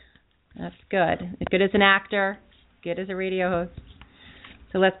that's good. Good as an actor, good as a radio host.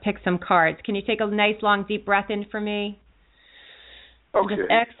 So let's pick some cards. Can you take a nice, long, deep breath in for me? Okay. Just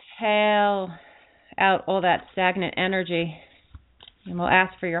exhale out all that stagnant energy, and we'll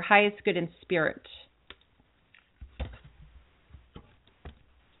ask for your highest good in spirit.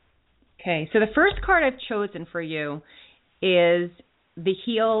 Okay, so the first card I've chosen for you is the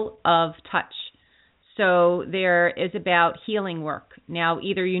Heel of Touch. So there is about healing work. Now,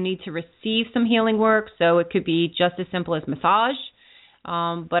 either you need to receive some healing work, so it could be just as simple as massage,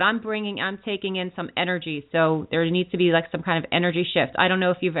 but I'm taking in some energy, so there needs to be like some kind of energy shift. I don't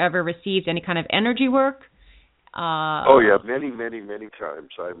know if you've ever received any kind of energy work. Many, many, many times.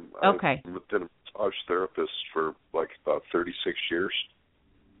 I've been a massage therapist for like about 36 years.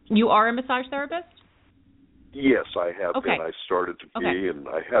 You are a massage therapist? Yes, I have been. I started to be, and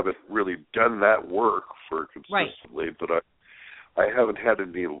I haven't really done that work for consistently, but I haven't had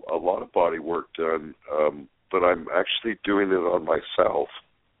a lot of body work done, but I'm actually doing it on myself.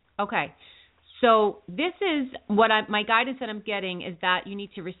 Okay. So this is my guidance that I'm getting is that you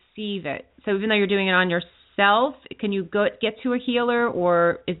need to receive it. So even though you're doing it on yourself, can you get to a healer,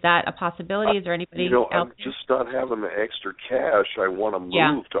 or is that a possibility? Is there anybody else? I'm just not having the extra cash. I want to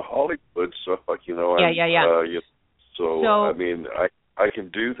move to Hollywood, so So I mean, I can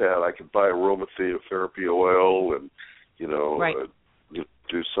do that. I can buy aromatherapy oil and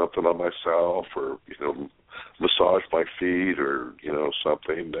do something on myself, or massage my feet, or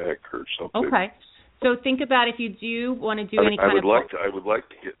something, neck or something. Okay. So think about if you do want to do any kind of. I would like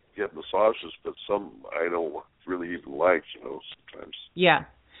to get massages, but some I don't really even like, sometimes. Yeah.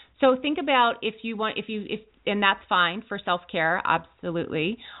 So think about if and that's fine for self-care,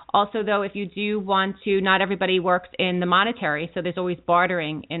 absolutely. Also, though, if you do want to, not everybody works in the monetary, so there's always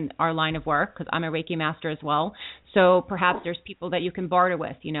bartering in our line of work, because I'm a Reiki master as well. So perhaps there's people that you can barter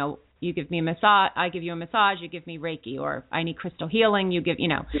with, you give me a massage, I give you a massage, you give me Reiki, or I need crystal healing, you give,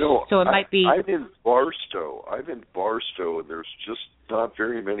 so it might be. I'm in Barstow, and there's just not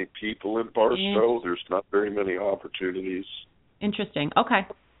very many people in Barstow. There's not very many opportunities. Interesting. Okay.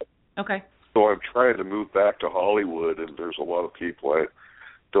 So I'm trying to move back to Hollywood, and there's a lot of people. I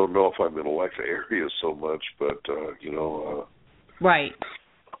don't know if I'm going to like the area so much, but, Right.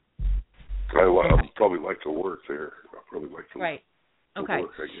 I'd probably like to work there. I'd probably like to work,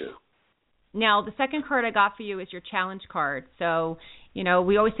 I guess. Now, the second card I got for you is your challenge card. So,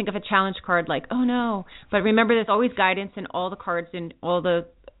 we always think of a challenge card like, oh, no. But remember, there's always guidance in all the cards and all the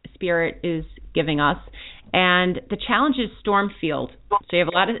Spirit is giving us. And the challenge is storm field. So you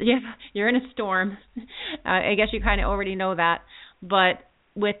have you're in a storm. I guess you kind of already know that. But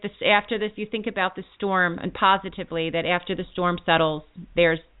with this, after this, you think about the storm, and positively that after the storm settles,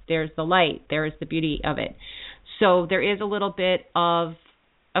 there's the light, there's the beauty of it. So there is a little bit of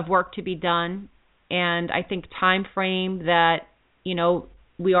work to be done, and I think time frame that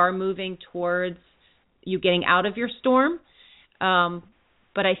we are moving towards you getting out of your storm.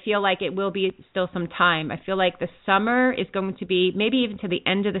 But I feel like it will be still some time. I feel like the summer is going to be, maybe even to the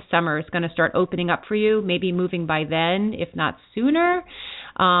end of the summer, is going to start opening up for you, maybe moving by then, if not sooner.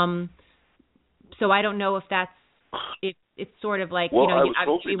 So I don't know if it's sort of like, you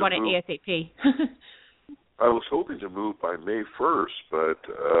want it ASAP. was hoping to move by May 1st, but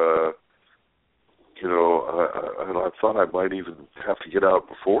I thought I might even have to get out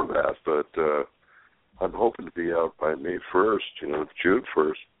before that, but I'm hoping to be out by May 1st. June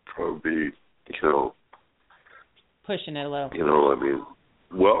 1st probably be, pushing it a little.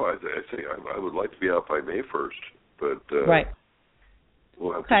 I think I would like to be out by May 1st, but right.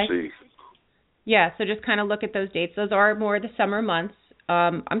 We'll have to see. Yeah, so just kind of look at those dates. Those are more the summer months.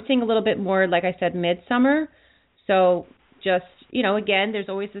 I'm seeing a little bit more, like I said, midsummer. So just, again, there's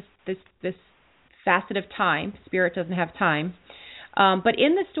always this facet of time. Spirit doesn't have time. But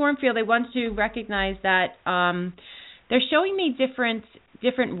in the storm field, I want to recognize that they're showing me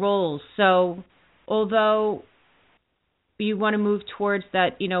different roles. So although you want to move towards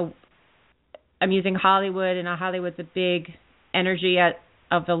that, I'm using Hollywood, and Hollywood's a big energy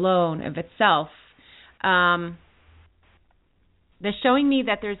of itself. They're showing me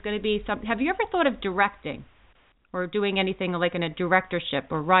that there's going to be some. Have you ever thought of directing or doing anything like in a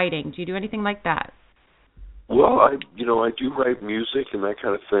directorship or writing? Do you do anything like that? Well, I do write music and that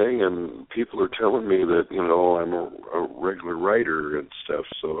kind of thing, and people are telling me that, I'm a regular writer and stuff,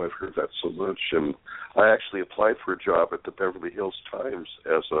 so I've heard that so much. And I actually applied for a job at the Beverly Hills Times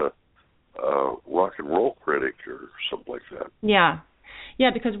as a rock and roll critic or something like that. Yeah,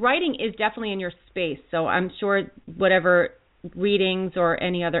 because writing is definitely in your space, so I'm sure whatever readings or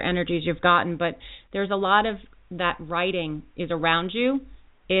any other energies you've gotten, but there's a lot of that writing is around you.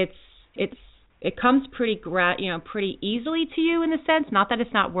 It comes pretty easily to you in the sense, not that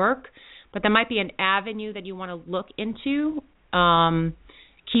it's not work, but there might be an avenue that you want to look into.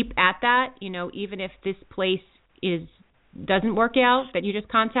 Keep at that, even if this place doesn't work out that you just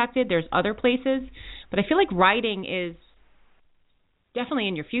contacted, there's other places. But I feel like writing is definitely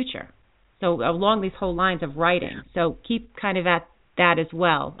in your future. So along these whole lines of writing. So keep kind of at that as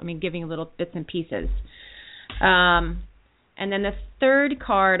well. Giving little bits and pieces. And then the third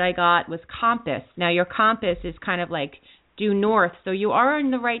card I got was compass. Now your compass is kind of like due north. So you are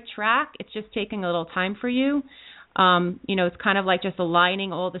on the right track. It's just taking a little time for you. It's kind of like just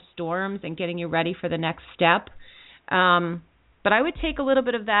aligning all the storms and getting you ready for the next step. But I would take a little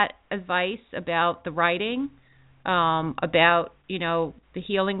bit of that advice about the writing, about, the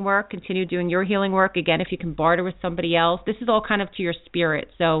healing work, continue doing your healing work. Again, if you can barter with somebody else, this is all kind of to your spirit.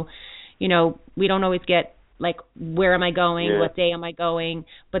 So, we don't always get like, where am I going? Yeah. What day am I going?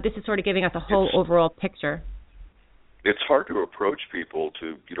 But this is sort of giving us a whole overall picture. It's hard to approach people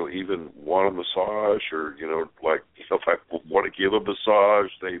to, even want a massage or, if I want to give a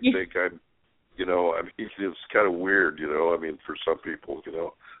massage, they think I'm, it's kind of weird, for some people,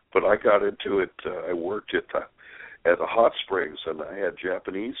 But I got into it. I worked at the hot springs, and I had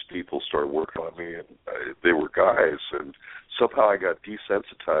Japanese people start working on me, and they were guys, and somehow I got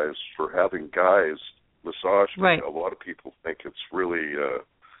desensitized for having guys massage me. Right. A lot of people think it's really,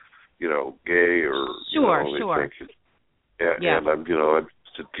 gay or sure. And I'm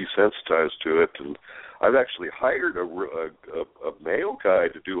desensitized to it, and I've actually hired a male guy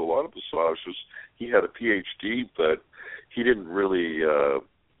to do a lot of massages. He had a PhD, but he didn't really,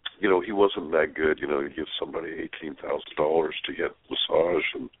 he wasn't that good. You give somebody $18,000 to get massage,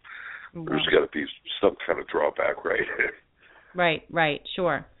 and there's got to be some kind of drawback, right? Right,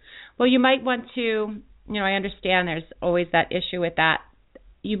 sure. Well, you might want to, I understand there's always that issue with that.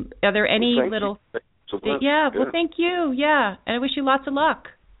 Are there any little... Well, thank you. Yeah, and I wish you lots of luck.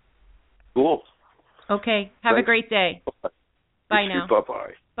 Cool. Okay, have a great day. Bye now.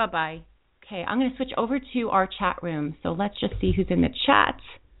 Bye-bye. Bye-bye. Okay, I'm going to switch over to our chat room. So let's just see who's in the chat.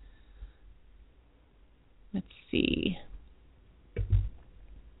 Let's see.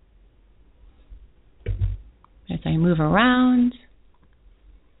 As I move around.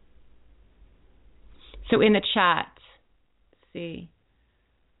 So in the chat, let's see.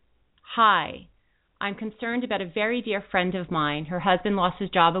 Hi. I'm concerned about a very dear friend of mine. Her husband lost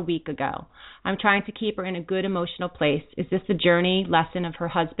his job a week ago. I'm trying to keep her in a good emotional place. Is this a journey lesson of her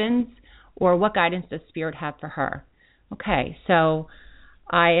husband's, or what guidance does Spirit have for her? Okay, so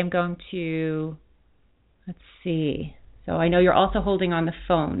I am going to, let's see. So I know you're also holding on the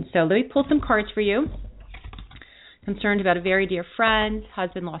phone. So let me pull some cards for you. Concerned about a very dear friend.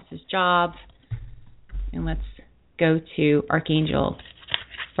 Husband lost his job. And let's go to Archangel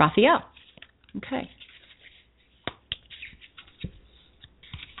Raphael. Okay.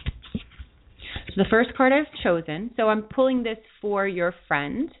 So the first card I've chosen, so I'm pulling this for your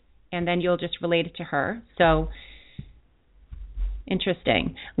friend, and then you'll just relate it to her. So,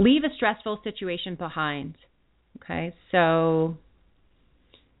 interesting. Leave a stressful situation behind. Okay, so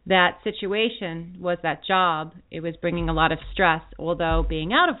that situation was that job. It was bringing a lot of stress, although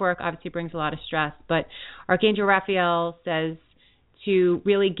being out of work obviously brings a lot of stress. But Archangel Raphael says to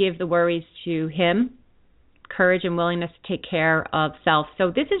really give the worries to him, courage and willingness to take care of self.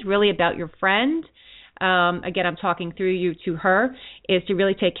 So this is really about your friend. Again, I'm talking through you to her, is to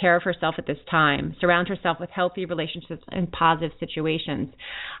really take care of herself at this time. Surround herself with healthy relationships and positive situations.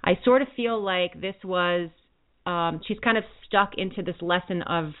 I sort of feel like this was, she's kind of stuck into this lesson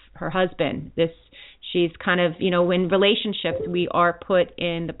of her husband. She's kind of, in relationships, we are put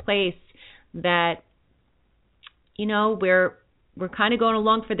in the place that, we're kind of going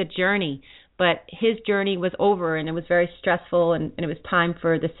along for the journey, but his journey was over and it was very stressful and it was time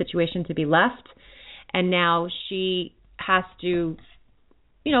for the situation to be left. And now she has to,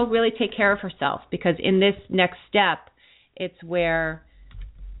 really take care of herself, because in this next step, it's where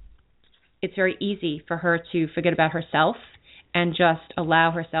it's very easy for her to forget about herself and just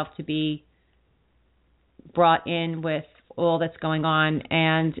allow herself to be brought in with all that's going on.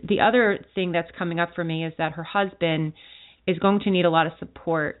 And the other thing that's coming up for me is that her husband is going to need a lot of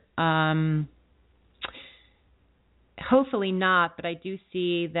support. Hopefully not, but I do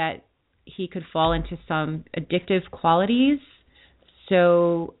see that he could fall into some addictive qualities.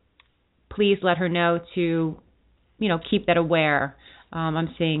 So please let her know to, keep that aware.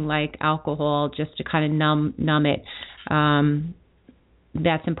 I'm seeing like alcohol just to kind of numb it.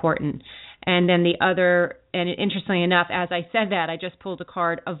 That's important. And then the other, and interestingly enough, as I said that, I just pulled a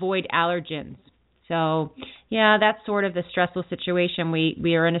card, avoid allergens. So, yeah, that's sort of the stressful situation.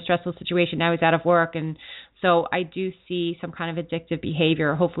 We are in a stressful situation. Now he's out of work. And so I do see some kind of addictive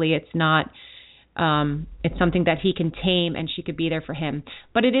behavior. Hopefully it's not, it's something that he can tame and she could be there for him.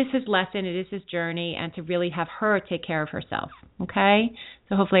 But it is his lesson. It is his journey, and to really have her take care of herself. Okay?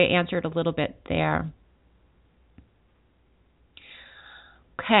 So hopefully I answered a little bit there.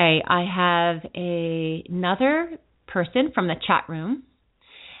 Okay, I have another person from the chat room.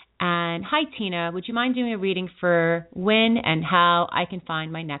 And hi, Tina, would you mind doing a reading for when and how I can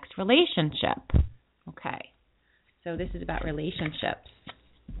find my next relationship? Okay, so this is about relationships.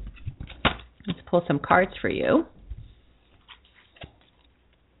 Let's pull some cards for you.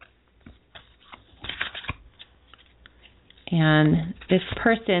 And this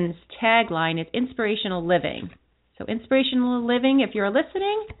person's tagline is inspirational living. So inspirational living, if you're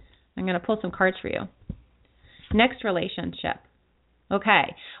listening, I'm going to pull some cards for you. Next relationship.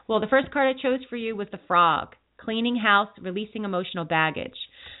 Okay, well, the first card I chose for you was the frog, cleaning house, releasing emotional baggage.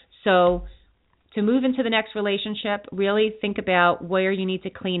 So to move into the next relationship, really think about where you need to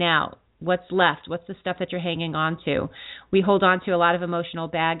clean out. What's left? What's the stuff that you're hanging on to? We hold on to a lot of emotional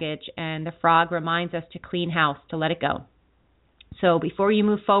baggage, and the frog reminds us to clean house, to let it go. So before you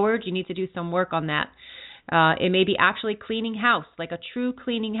move forward, you need to do some work on that. It may be actually cleaning house, like a true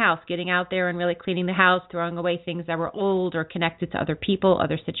cleaning house, getting out there and really cleaning the house, throwing away things that were old or connected to other people,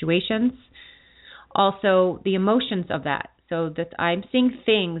 other situations. Also, the emotions of that. So that I'm seeing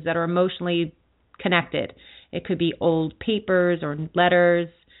things that are emotionally connected. It could be old papers or letters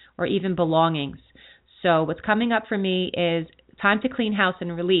or even belongings. So what's coming up for me is time to clean house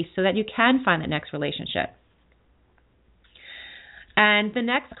and release so that you can find the next relationship. And the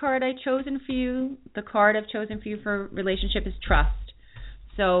next card I've chosen for you, the card I've chosen for you for relationship is trust.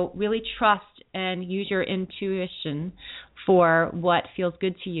 So really trust and use your intuition for what feels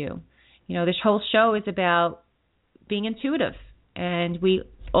good to you. This whole show is about being intuitive, and we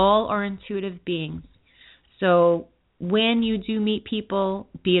all are intuitive beings. So when you do meet people,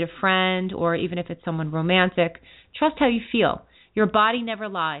 be it a friend or even if it's someone romantic, trust how you feel. Your body never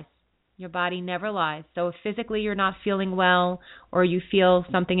lies. Your body never lies. So if physically you're not feeling well or you feel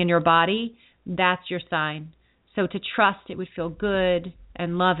something in your body, that's your sign. So to trust it would feel good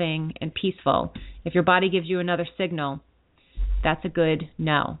and loving and peaceful. If your body gives you another signal, that's a good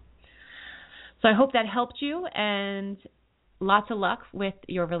no. So I hope that helped you, and lots of luck with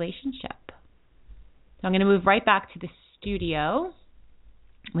your relationship. So I'm going to move right back to the studio.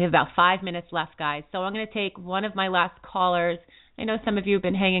 We have about 5 minutes left, guys. So I'm going to take one of my last callers. I know some of you have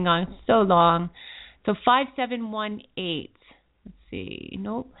been hanging on so long. So 5718. Let's see.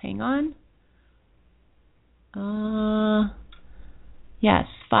 Nope, hang on. Yes,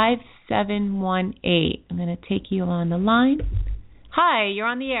 5718. I'm going to take you on the line. Hi, you're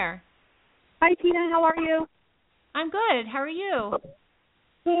on the air. Hi, Tina. How are you? I'm good. How are you?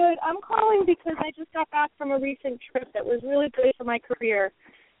 Good. I'm calling because I just got back from a recent trip that was really great for my career.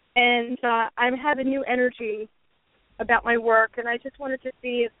 And I'm having new energy about my work, and I just wanted to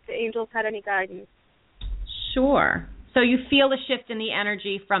see if the angels had any guidance. Sure. So you feel a shift in the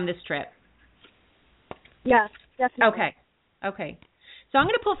energy from this trip? Yes, definitely. Okay. So I'm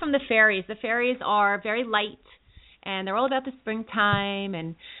going to pull from the fairies. The fairies are very light, and they're all about the springtime,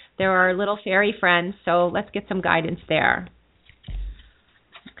 and they're our little fairy friends. So let's get some guidance there.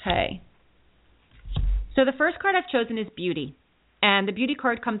 Okay. So the first card I've chosen is beauty. And the beauty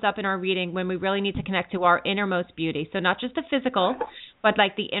card comes up in our reading when we really need to connect to our innermost beauty. So not just the physical, but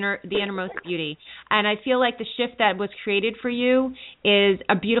like the innermost beauty. And I feel like the shift that was created for you is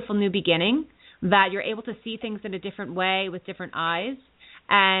a beautiful new beginning, that you're able to see things in a different way with different eyes,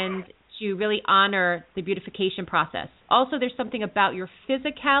 and to really honor the beautification process. Also, there's something about your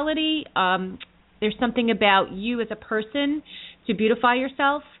physicality. There's something about you as a person to beautify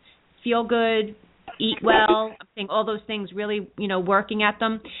yourself, feel good, eat well. I'm saying all those things, really, working at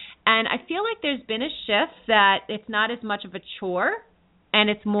them. And I feel like there's been a shift that it's not as much of a chore, and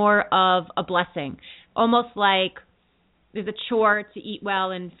it's more of a blessing. Almost like there's a chore to eat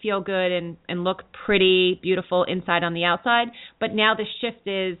well and feel good and look pretty, beautiful inside on the outside. But now the shift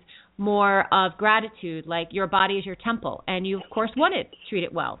is more of gratitude, like your body is your temple, and you, of course, want to treat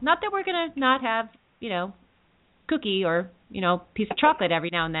it well. Not that we're going to not have, cookie or, piece of chocolate every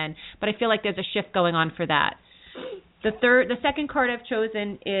now and then, but I feel like there's a shift going on for that. The second card I've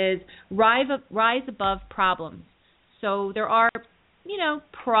chosen is rise above problems. So there are,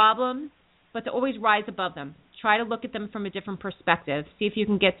 problems, but to always rise above them. Try to look at them from a different perspective. See if you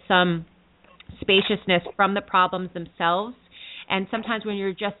can get some spaciousness from the problems themselves. And sometimes when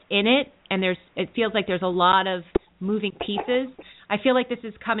you're just in it and it feels like there's a lot of moving pieces, I feel like this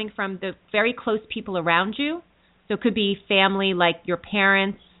is coming from the very close people around you. So it could be family, like your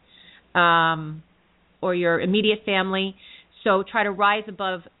parents, or your immediate family. So try to rise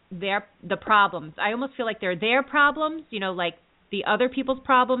above the problems. I almost feel like they're their problems, like the other people's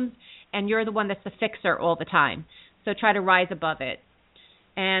problems, and you're the one that's the fixer all the time. So try to rise above it.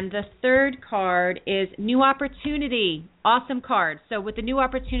 And the third card is new opportunity. Awesome card. So with the new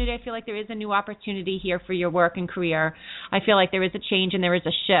opportunity, I feel like there is a new opportunity here for your work and career. I feel like there is a change and there is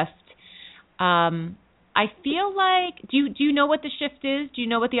a shift. I feel like, do you know what the shift is? Do you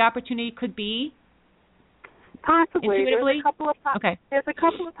know what the opportunity could be? Possibly. Intuitively? There's a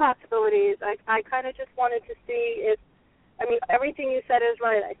couple of possibilities. I kind of just wanted to see if, everything you said is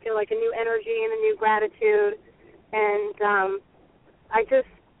right. I feel like a new energy and a new gratitude. And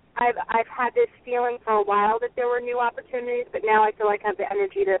I've had this feeling for a while that there were new opportunities, but now I feel like I have the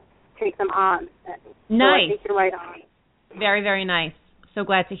energy to take them on. Nice. So I think you're right on. Very, very nice. So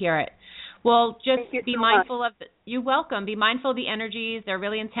glad to hear it. Well, just be mindful of you're welcome. Be mindful of the energies. They're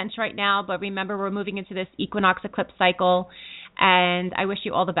really intense right now, but remember we're moving into this equinox eclipse cycle, and I wish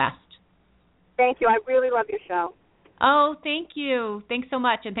you all the best. Thank you. I really love your show. Oh, thank you. Thanks so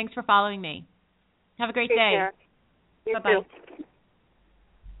much, and thanks for following me. Have a great day. Care. You Bye-bye. too.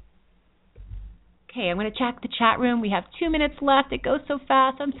 Okay, I'm going to check the chat room. We have 2 minutes left. It goes so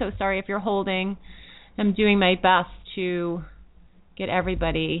fast. I'm so sorry if you're holding. I'm doing my best to get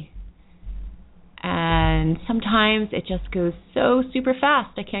everybody. And sometimes it just goes so super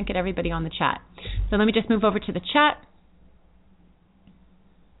fast, I can't get everybody on the chat. So let me just move over to the chat.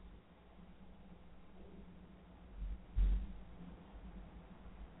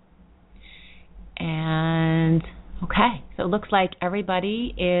 And, okay, so it looks like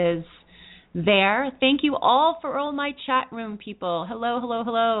everybody is there. Thank you all for all my chat room people. Hello, hello,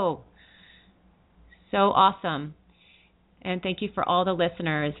 hello. So awesome. And thank you for all the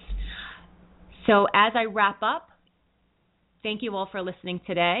listeners. So as I wrap up, thank you all for listening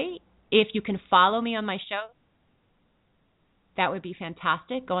today. If you can follow me on my show, that would be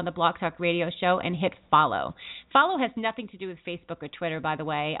fantastic. Go on the Blog Talk Radio show and hit follow. Follow has nothing to do with Facebook or Twitter, by the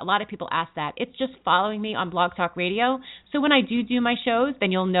way. A lot of people ask that. It's just following me on Blog Talk Radio. So when I do my shows,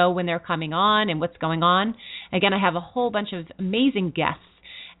 then you'll know when they're coming on and what's going on. Again, I have a whole bunch of amazing guests,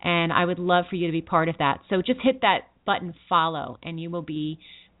 and I would love for you to be part of that. So just hit that button, follow, and you will be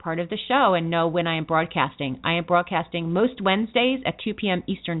part of the show and know when I am broadcasting. I am broadcasting most Wednesdays at 2 p.m.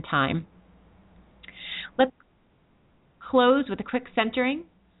 Eastern Time. Let's close with a quick centering.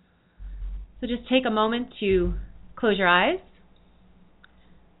 So just take a moment to close your eyes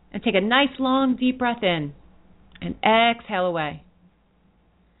and take a nice long deep breath in and exhale away.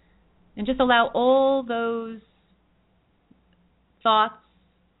 And just allow all those thoughts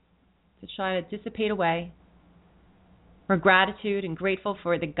to try to dissipate away. For gratitude and grateful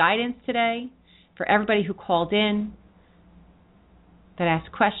for the guidance today, for everybody who called in, that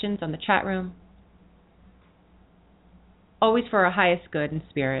asked questions on the chat room. Always for our highest good and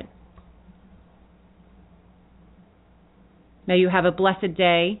spirit. May you have a blessed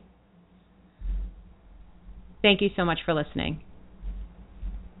day. Thank you so much for listening.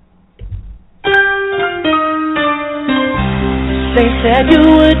 They said you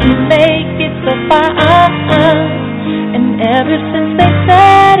wouldn't make it so far, and ever since they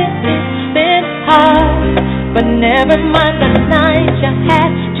said it, it's been hard. But never mind the night you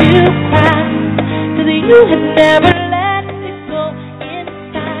had to cry, 'cause you had never